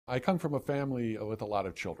I come from a family with a lot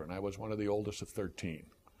of children. I was one of the oldest of 13.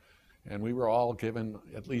 And we were all given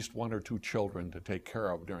at least one or two children to take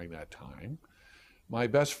care of during that time. My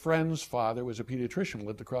best friend's father was a pediatrician,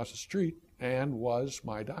 lived across the street, and was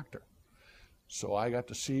my doctor. So I got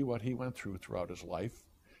to see what he went through throughout his life.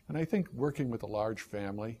 And I think working with a large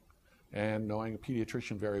family and knowing a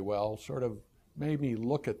pediatrician very well sort of made me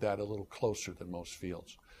look at that a little closer than most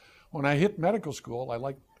fields. When I hit medical school, I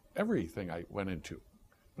liked everything I went into.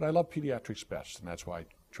 But I love pediatrics best, and that's why I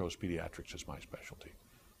chose pediatrics as my specialty.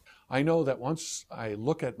 I know that once I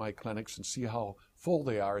look at my clinics and see how full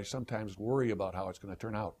they are, I sometimes worry about how it's going to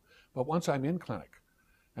turn out. But once I'm in clinic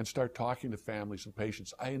and start talking to families and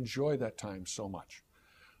patients, I enjoy that time so much.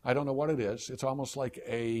 I don't know what it is. It's almost like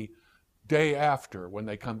a day after when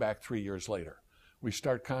they come back 3 years later. We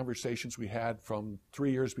start conversations we had from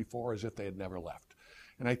 3 years before as if they had never left.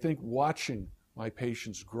 And I think watching my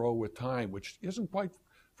patients grow with time, which isn't quite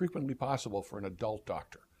frequently possible for an adult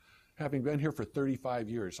doctor. Having been here for 35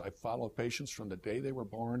 years, I've followed patients from the day they were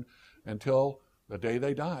born until the day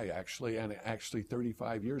they die, actually, and actually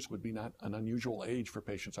 35 years would be not an unusual age for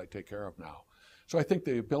patients I take care of now. So I think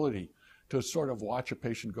the ability to sort of watch a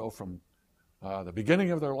patient go from the beginning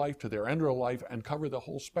of their life to their end of life and cover the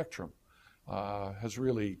whole spectrum has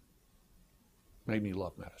really made me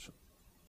love medicine.